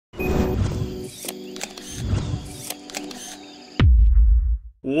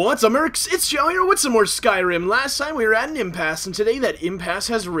What's up, Mercs? It's Joe here with some more Skyrim. Last time we were at an impasse, and today that impasse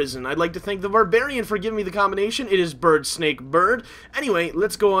has risen. I'd like to thank the Barbarian for giving me the combination. It is bird, snake, bird. Anyway,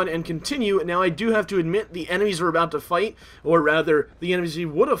 let's go on and continue. Now, I do have to admit, the enemies we're about to fight, or rather, the enemies we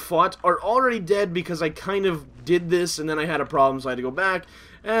would have fought, are already dead because I kind of did this, and then I had a problem, so I had to go back.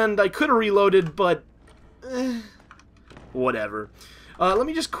 And I could have reloaded, but... whatever. Let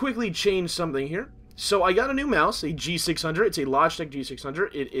me just quickly change something here. So I got a new mouse, a G600. It's a Logitech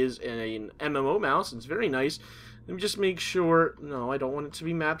G600. It is an MMO mouse. It's very nice. Let me just make sure... No, I don't want it to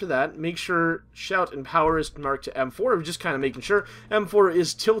be mapped to that. Make sure shout and power is marked to M4. I'm just kind of making sure. M4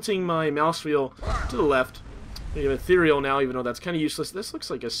 is tilting my mouse wheel to the left. We have ethereal now, even though that's kind of useless. This looks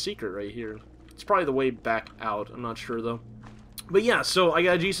like a secret right here. It's probably the way back out. I'm not sure, though. But yeah, so I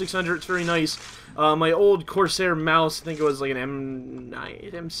got a G600. It's very nice. My old Corsair mouse, I think it was like an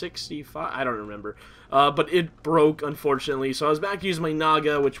M9, M65, I don't remember. But it broke, unfortunately, so I was back to use my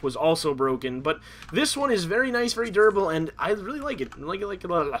Naga, which was also broken. But this one is very nice, very durable, and I really like it. Really like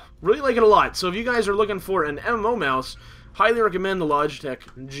it a lot. So if you guys are looking for an MMO mouse, highly recommend the Logitech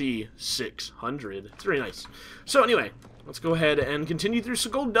G600. It's very nice. So anyway, let's go ahead and continue through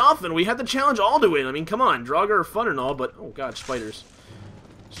Sovngarde. We had to challenge Alduin. I mean, come on, Draugr are fun and all, but oh god, spiders.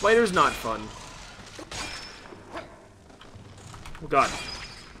 Spiders not fun. Oh god.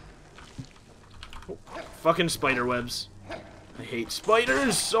 Oh, fucking spider webs. I hate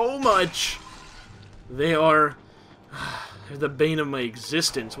spiders so much. They are they're the bane of my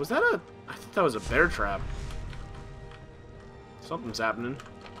existence. Was that a... I thought that was a bear trap. Something's happening.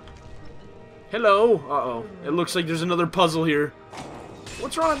 Hello. Uh-oh. It looks like there's another puzzle here.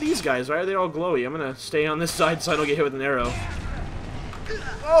 What's wrong with these guys? Why are they all glowy? I'm gonna stay on this side so I don't get hit with an arrow.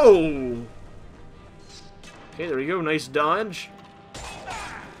 Oh! Okay, there we go. Nice dodge.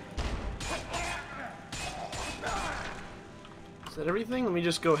 Is that everything? Let me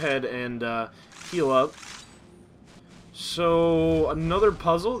just go ahead and heal up. So, another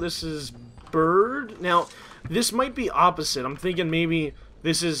puzzle. This is bird. Now, this might be opposite. I'm thinking maybe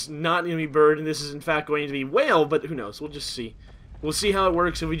this is not going to be bird and this is in fact going to be whale, but who knows? We'll just see. We'll see how it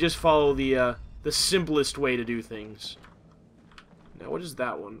works if we just follow the simplest way to do things. Now, what is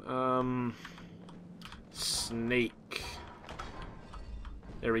that one? Snake.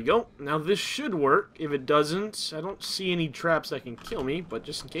 There we go. Now this should work. If it doesn't, I don't see any traps that can kill me, but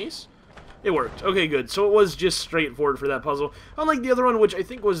just in case. It worked. Okay, good. So it was just straightforward for that puzzle. Unlike the other one, which I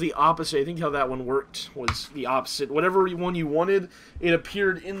think was the opposite. I think how that one worked was the opposite. Whatever one you wanted, it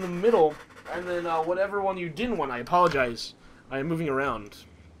appeared in the middle. And then whatever one you didn't want, I apologize. I am moving around.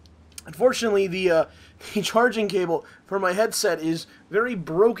 Unfortunately, the charging cable for my headset is very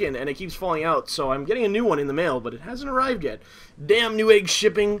broken and it keeps falling out, so I'm getting a new one in the mail, but it hasn't arrived yet. Damn Newegg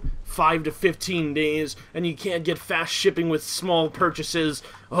shipping, 5 to 15 days, and you can't get fast shipping with small purchases.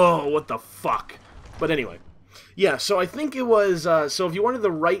 Oh, what the fuck. But anyway. Yeah, so I think it was, so if you wanted the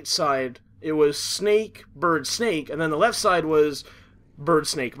right side, it was snake, bird, snake, and then the left side was bird,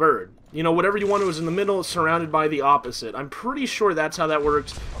 snake, bird. You know, whatever you wanted was in the middle, surrounded by the opposite. I'm pretty sure that's how that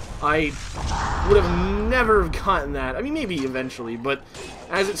worked. I would have never gotten that. I mean, maybe eventually, but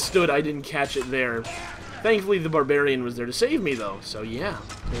as it stood, I didn't catch it there. Thankfully, the Barbarian was there to save me, though. So, yeah,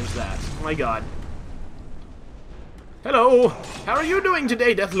 there's that. Oh, my god. Hello! How are you doing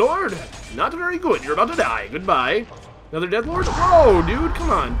today, Deathlord? Not very good. You're about to die. Goodbye. Another Deathlord? Whoa, dude,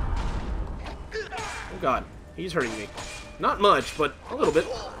 come on. Oh, god. He's hurting me. Not much, but a little bit.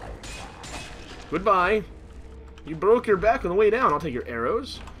 Goodbye. You broke your back on the way down. I'll take your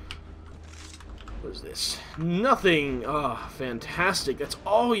arrows. What is this? Nothing. Ah, oh, fantastic. That's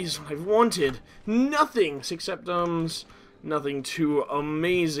always what I've wanted. Nothing. 6 septums. Nothing too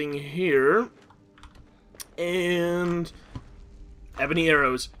amazing here. And ebony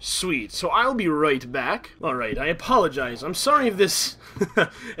arrows. Sweet. So I'll be right back. Alright, I apologize. I'm sorry if this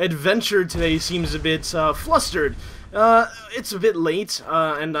adventure today seems a bit flustered. It's a bit late,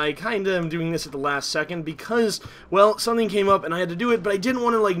 and I kinda am doing this at the last second because, well, something came up and I had to do it, but I didn't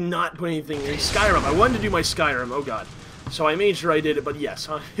want to, like, not put anything in Skyrim. I wanted to do my Skyrim, oh god. So I made sure I did it, but yes,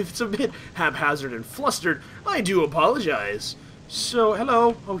 if it's a bit haphazard and flustered, I do apologize. So,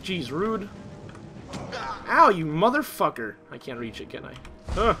 hello. Oh, geez, rude. Ow, you motherfucker. I can't reach it, can I?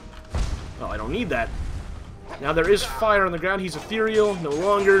 Huh. Well, I don't need that. Now, there is fire on the ground. He's ethereal. No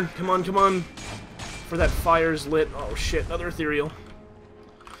longer. Come on, come on. For that fire's lit. Oh shit, another ethereal.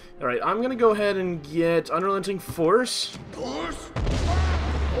 Alright, I'm gonna go ahead and get Unrelenting Force.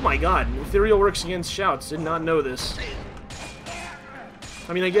 Oh my god, ethereal works against shouts. Did not know this.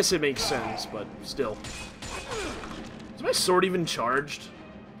 I mean, I guess it makes sense, but still. Is my sword even charged?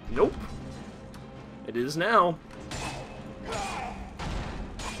 Nope. It is now.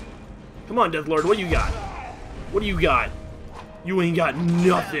 Come on, Deathlord, what do you got? What do you got? You ain't got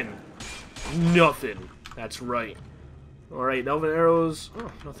nothing. Nothing. That's right. Alright, Elven Arrows. Oh,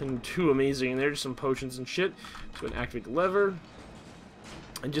 nothing too amazing there. Just some potions and shit. So an activate the lever.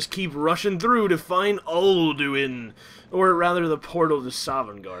 And just keep rushing through to find Alduin. Or rather, the portal to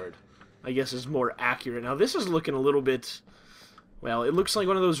Sovngarde. I guess is more accurate. Now, this is looking a little bit... Well, it looks like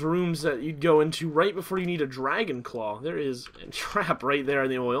one of those rooms that you'd go into right before you need a dragon claw. There is a trap right there in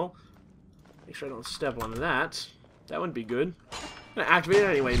the oil. Make sure I don't step on that. That wouldn't be good. I'm gonna activate it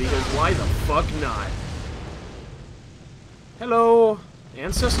anyway, because why the fuck not? Hello,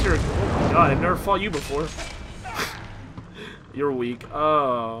 Ancestor. Oh my god, I've never fought you before. You're weak.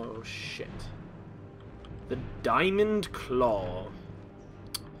 Oh, shit. The Diamond Claw.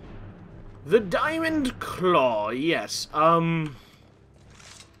 The Diamond Claw, yes.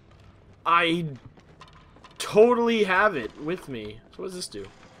 I totally have it with me. So what does this do?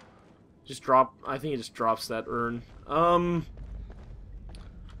 Just drop, I think it just drops that urn.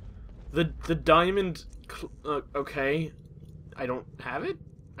 The Diamond, okay. I don't have it?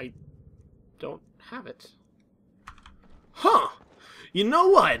 I don't have it. Huh! You know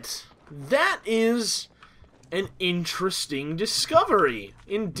what? That is an interesting discovery.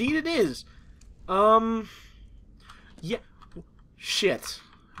 Indeed it is. Yeah. Shit.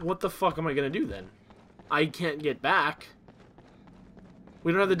 What the fuck am I gonna do then? I can't get back.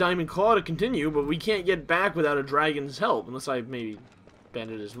 We don't have the Diamond Claw to continue, but we can't get back without a dragon's help. Unless I maybe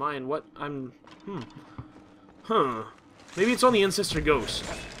banded his mind. What? Huh. Maybe it's on the Ancestor Ghost.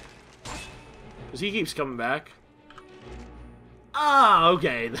 Because he keeps coming back. Ah,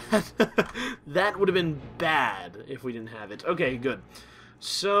 okay. That would have been bad if we didn't have it. Okay, good.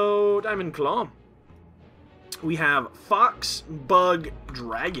 So, Diamond Claw. We have Fox, Bug,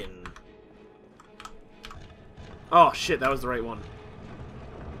 Dragon. Oh, shit, that was the right one.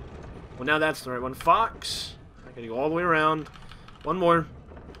 Well, now that's the right one. Fox. I gotta go all the way around. One more.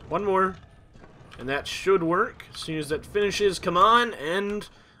 One more. And that should work. As soon as that finishes, come on, and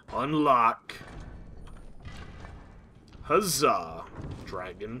unlock. Huzzah.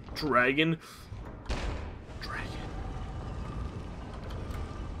 Dragon. Dragon. Dragon.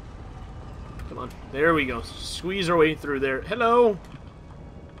 Come on. There we go. Squeeze our way through there. Hello?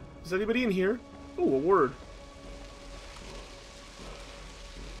 Is anybody in here? Oh, a word.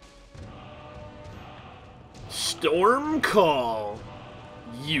 Storm Call.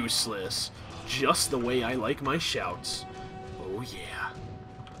 Useless. Just the way I like my shouts. Oh, yeah.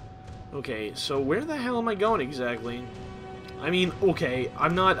 Okay, so where the hell am I going exactly? I mean, okay, I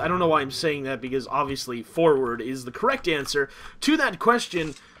don't know why I'm saying that, because obviously forward is the correct answer to that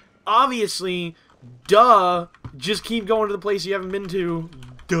question. Obviously, duh, just keep going to the place you haven't been to.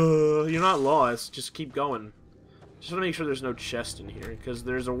 Duh, you're not lost, just keep going. Just want to make sure there's no chest in here, because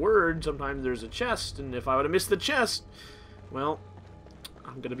there's a word, sometimes there's a chest, and if I would have missed the chest, well,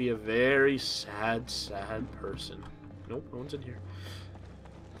 I'm gonna be a very sad, sad person. Nope, no one's in here.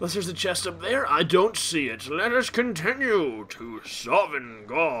 Unless there's a chest up there, I don't see it. Let us continue to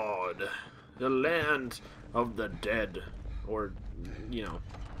Sovngarde, the land of the dead. Or, you know,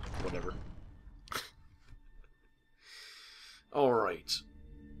 whatever. Alright.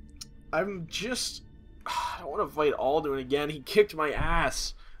 I don't want to fight Alduin again. He kicked my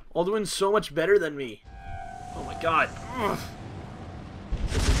ass. Alduin's so much better than me. Oh my god. Ugh.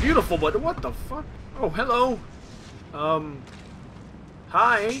 This is beautiful, but what the fuck? Oh, hello.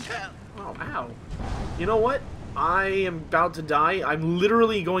 Hi. Oh, ow. You know what? I am about to die. I'm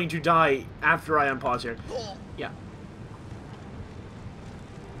literally going to die after I unpause here. Yeah.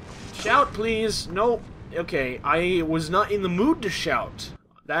 Shout, please. Nope. Okay, I was not in the mood to shout.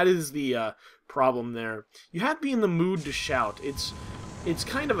 That is the problem there. You have to be in the mood to shout. It's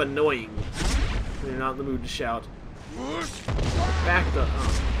kind of annoying when you're not in the mood to shout. Back the... Oh,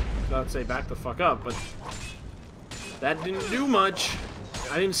 I was about to say back the fuck up, but that didn't do much.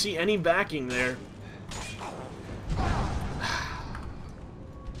 I didn't see any backing there.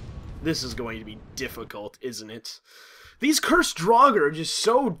 This is going to be difficult, isn't it? These cursed Draugr are just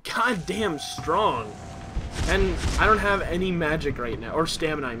so goddamn strong. And I don't have any magic right now, or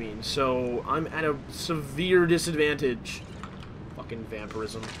stamina I mean, so I'm at a severe disadvantage. Fucking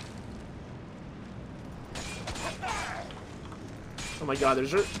vampirism. Oh my god,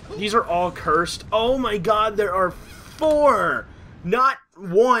 these are all cursed. Oh my god, there are 4! Not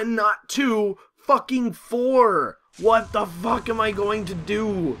 1, not 2, fucking 4! What the fuck am I going to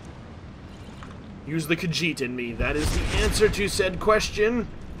do? Use the Khajiit in me. That is the answer to said question.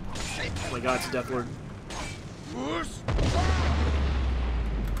 Oh my god, it's a death word.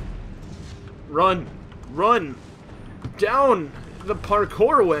 Run! Run! Down the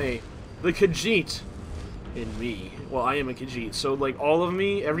parkour way! The Khajiit in me. Well, I am a Khajiit, so, like, all of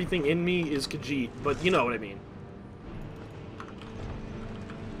me, everything in me is Khajiit, but you know what I mean.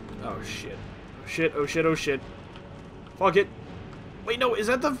 Oh, shit. Oh, shit, oh, shit, oh, shit. Fuck it. Wait, no, is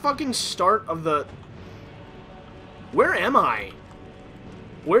that the fucking start of the... Where am I?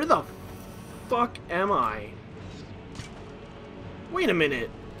 Where the fuck am I? Wait a minute.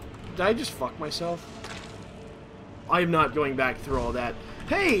 Did I just fuck myself? I'm not going back through all that.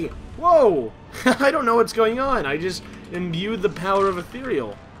 Hey! Whoa! I don't know what's going on. I just imbued the power of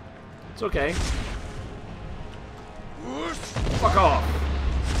ethereal. It's okay. Fuck off.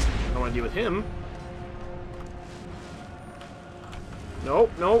 I don't want to deal with him.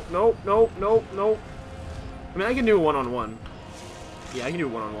 Nope, nope, nope, nope, nope, nope. I mean, I can do a one-on-one. Yeah, I can do a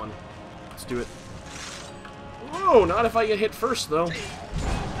one-on-one. Let's do it. Whoa, not if I get hit first, though.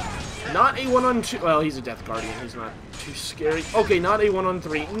 Not a 1-on-2. Well, he's a Death Guardian. He's not too scary. Okay, not a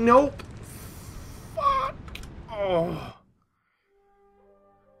 1-on-3. Nope. Fuck. Oh.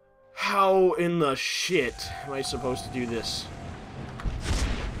 How in the shit am I supposed to do this?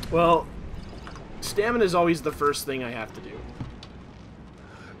 Well, stamina is always the first thing I have to do.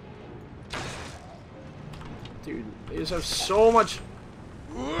 Dude, they just have so much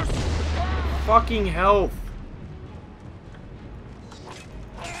fucking health.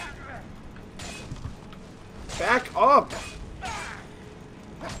 Back up!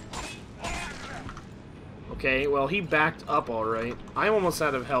 Okay, well, he backed up alright. I'm almost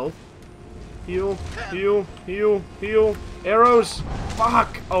out of health. Heal, heal, heal, heal. Arrows!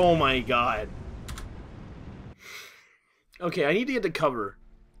 Fuck! Oh my god. Okay, I need to get to cover.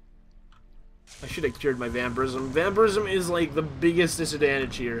 I should have cured my vampirism. Vampirism is, like, the biggest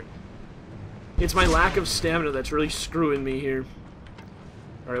disadvantage here. It's my lack of stamina that's really screwing me here.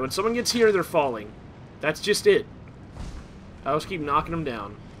 Alright, when someone gets here, they're falling. That's just it. I'll just keep knocking them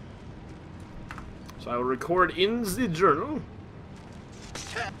down. So I will record in the journal.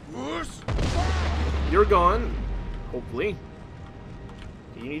 You're gone. Hopefully.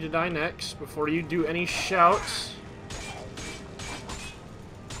 You need to die next before you do any shouts.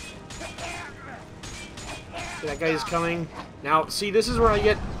 That guy is coming. Now, see, this is where I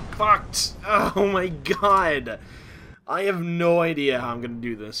get fucked. Oh my god. I have no idea how I'm gonna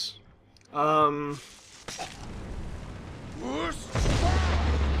do this.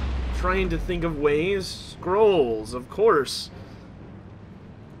 Trying to think of ways. Scrolls, of course.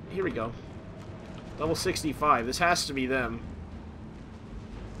 Here we go. Level 65. This has to be them.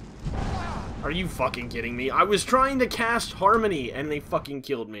 Are you fucking kidding me? I was trying to cast Harmony and they fucking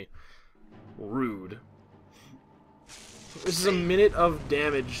killed me. Rude. This is a minute of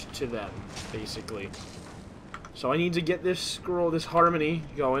damage to them, basically. So I need to get this scroll, this Harmony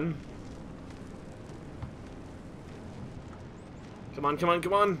going. Come on, come on,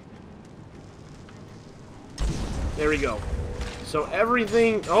 come on. There we go. So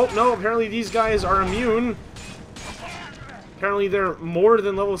everything... Oh, no, apparently these guys are immune. Apparently they're more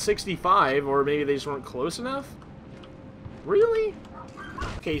than level 65, or maybe they just weren't close enough? Really?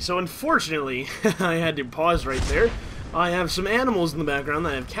 Okay, so unfortunately, I had to pause right there. I have some animals in the background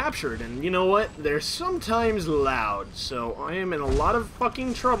that I've captured, and you know what? They're sometimes loud, so I am in a lot of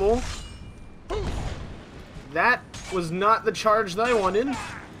fucking trouble. That was not the charge that I wanted.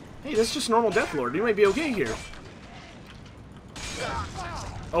 Hey, that's just normal Deathlord. You might be okay here.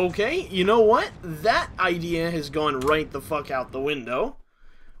 Okay, you know what? That idea has gone right the fuck out the window.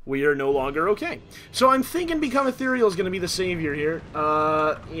 We are no longer okay. So I'm thinking Become Ethereal is going to be the savior here.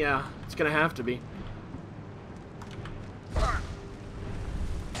 Yeah, it's going to have to be.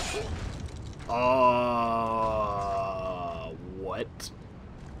 What?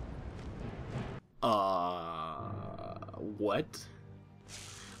 What?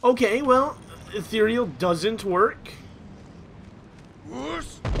 Okay, well, Ethereal doesn't work.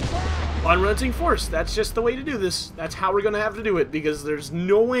 Unrelenting Force, that's just the way to do this. That's how we're gonna have to do it, because there's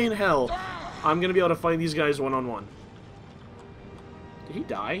no way in hell I'm gonna be able to fight these guys one-on-one. Did he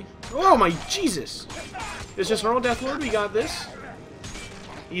die? Oh my Jesus! It's just normal Deathlord, we got this.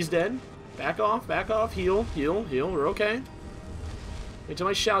 He's dead. Back off, heal, heal, heal, we're okay. Wait till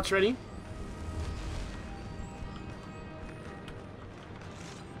my shout's ready.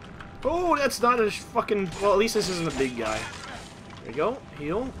 Oh, that's not a fucking... Well, at least this isn't a big guy. There we go.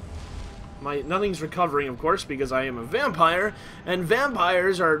 Heal. Nothing's recovering, of course, because I am a vampire, and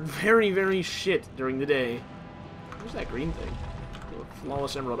vampires are very, very shit during the day. Where's that green thing?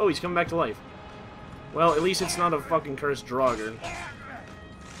 Flawless Emerald. Oh, he's coming back to life. Well, at least it's not a fucking cursed Draugr.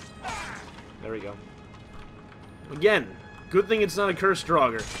 There we go. Again, good thing it's not a cursed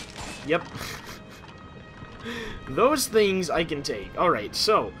Draugr. Yep. Those things I can take. Alright,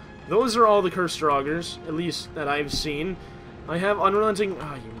 so... those are all the Cursed Draugrs, at least that I've seen. I have Unrelenting...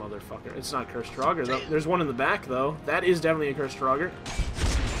 Ah, you motherfucker. It's not Cursed Draugr, though. There's one in the back, though. That is definitely a Cursed Draugr.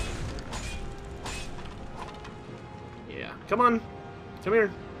 Yeah. Come on. Come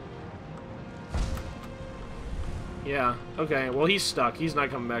here. Yeah. Okay, well, he's stuck. He's not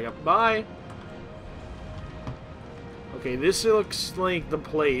coming back up. Bye! Okay, this looks like the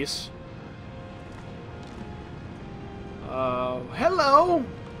place. Hello,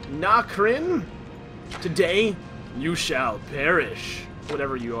 Nakrin. Today, you shall perish.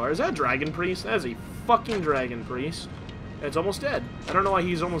 Whatever you are. Is that a dragon priest? That is a fucking dragon priest. It's almost dead. I don't know why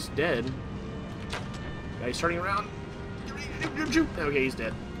he's almost dead. Guy's turning around. Okay, he's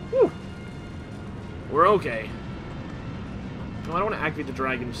dead. Whew. We're okay. No, I don't want to activate the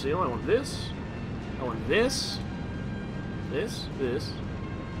dragon seal. I want this. I want this. This.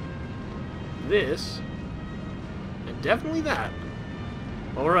 And definitely that.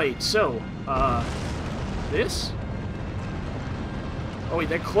 Alright, so, this? Oh wait,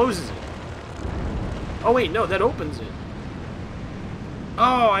 that closes it. Oh wait, no, that opens it.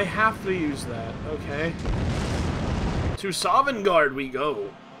 Oh, I have to use that. Okay. To Sovngarde we go.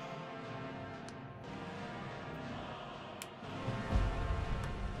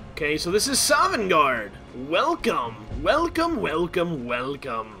 Okay, so this is Sovngarde. Welcome, welcome, welcome,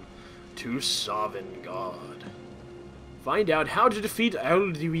 welcome to Sovngarde. Find out how to defeat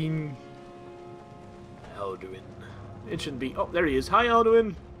Alduin. It shouldn't be... Oh, there he is. Hi,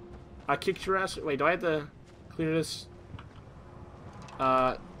 Alduin. I kicked your ass. Wait, do I have to clear this?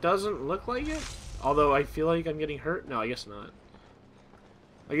 Doesn't look like it. Although I feel like I'm getting hurt. No, I guess not.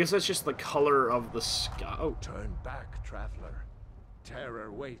 I guess that's just the color of the sky. Oh. Turn back, traveler.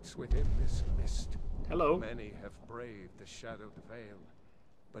 Terror waits within this mist. Hello. Many have braved the shadowed veil,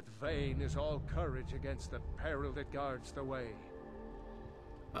 but vain is all courage against the peril that guards the way.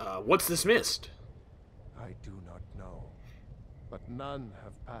 What's this mist? I do not know, but none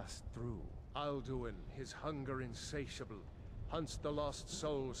have passed through. Alduin, his hunger insatiable, hunts the lost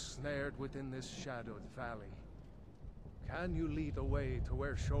souls snared within this shadowed valley. Can you lead the way to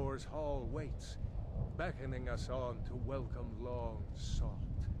where Shore's Hall waits, beckoning us on to welcome long sought?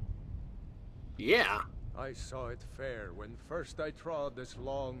 Yeah. I saw it fair when first I trod this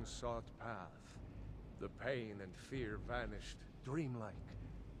long sought path. The pain and fear vanished, dreamlike,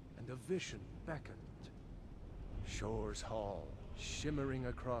 and a vision beckoned. Shore's Hall, shimmering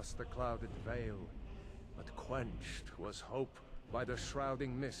across the clouded veil, but quenched was hope by the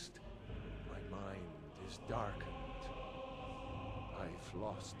shrouding mist. My mind is darkened. I've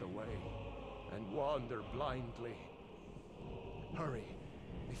lost the way and wander blindly. Hurry,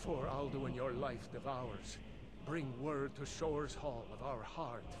 before Alduin your life devours. Bring word to Shore's Hall of our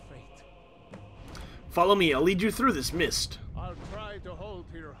hard fate. Follow me, I'll lead you through this mist. I'll try to hold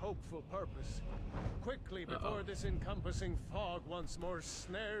to your hopeful purpose. Quickly, before this encompassing fog once more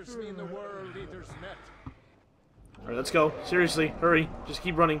snares me in the World Eater's net. Alright, let's go. Seriously, hurry. Just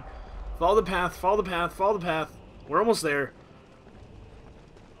keep running. Follow the path, follow the path, follow the path. We're almost there.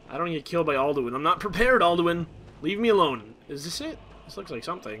 I don't get killed by Alduin. I'm not prepared, Alduin. Leave me alone. Is this it? This looks like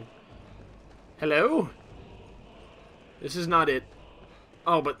something. Hello? This is not it.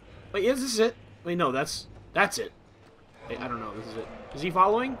 Oh, but... Wait, is this it? Wait, no, that's it. Wait, I don't know. This is it. Is he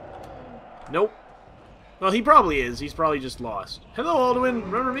following? Nope. Well, he probably is. He's probably just lost. Hello, Alduin.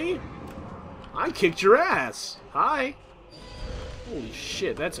 Remember me? I kicked your ass. Hi. Holy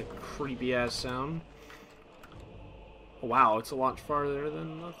shit, that's a creepy-ass sound. Oh, wow, it's a lot farther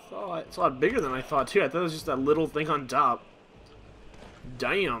than I thought. It's a lot bigger than I thought, too. I thought it was just that little thing on top.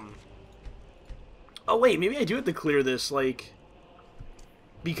 Damn. Oh, wait, maybe I do have to clear this, like...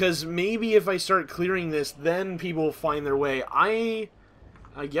 Because maybe if I start clearing this, then people will find their way. I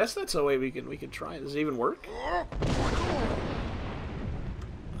guess that's a way we could try. Does it even work?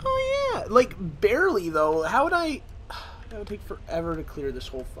 Oh, yeah. Like, barely, though. How would I... That would take forever to clear this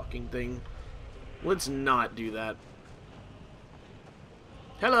whole fucking thing. Let's not do that.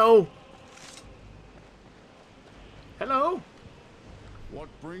 Hello? Hello? What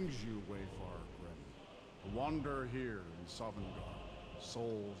brings you, Wayfarer Grim? To wander here in Sovngarde,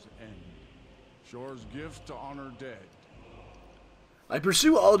 Soul's End. Shore's gift to honor dead. I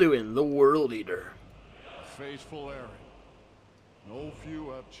pursue Alduin, the World Eater. A faithful errand. No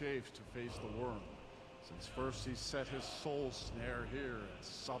few have chafed to face the worm, since first he set his soul snare here at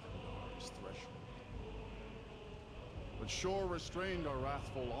Sovngarde's threshold. But Shore restrained our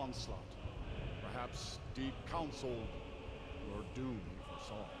wrathful onslaught. Perhaps deep counsel your doom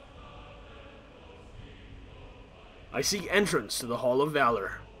foresaw. I seek entrance to the Hall of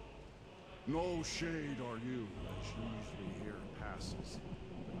Valor. No shade are you, as usually here passes.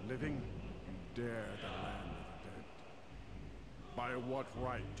 living, you dare the land of the dead. By what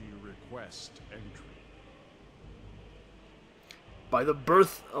right do you request entry? By the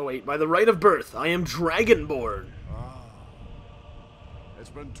birth... Oh, wait. By the right of birth, I am Dragonborn. Ah. It's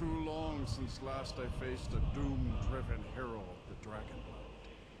been too long since last I faced a doom-driven hero of the Dragonblood.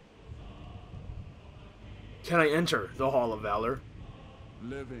 Can I enter the Hall of Valor?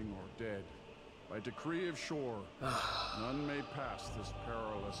 Living or dead, by decree of shore, none may pass this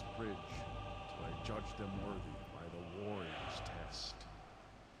perilous bridge till I judge them worthy by the warrior's test.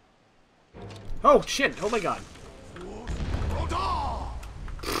 Oh, shit. Oh, my God.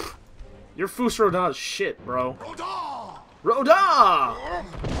 Your Fus Roda's shit, bro. Roda!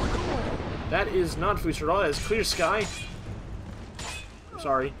 That is not Fus Roda, that is Clear Sky.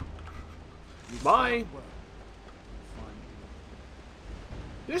 Sorry. Bye.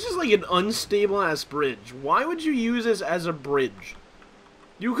 This is like an unstable-ass bridge. Why would you use this as a bridge?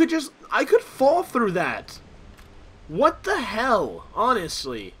 You could just... I could fall through that. What the hell?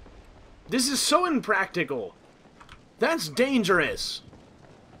 Honestly. This is so impractical. That's dangerous.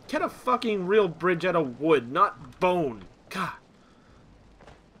 Get a fucking real bridge out of wood, not bone. God.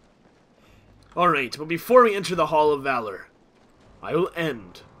 Alright, but before we enter the Hall of Valor, I will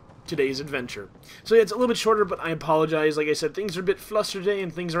end today's adventure. So yeah, it's a little bit shorter, but I apologize. Like I said, things are a bit flustered today,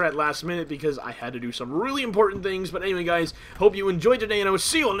 and things are at last minute because I had to do some really important things. But anyway, guys, hope you enjoyed today, and I will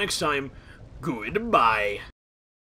see you all next time. Goodbye.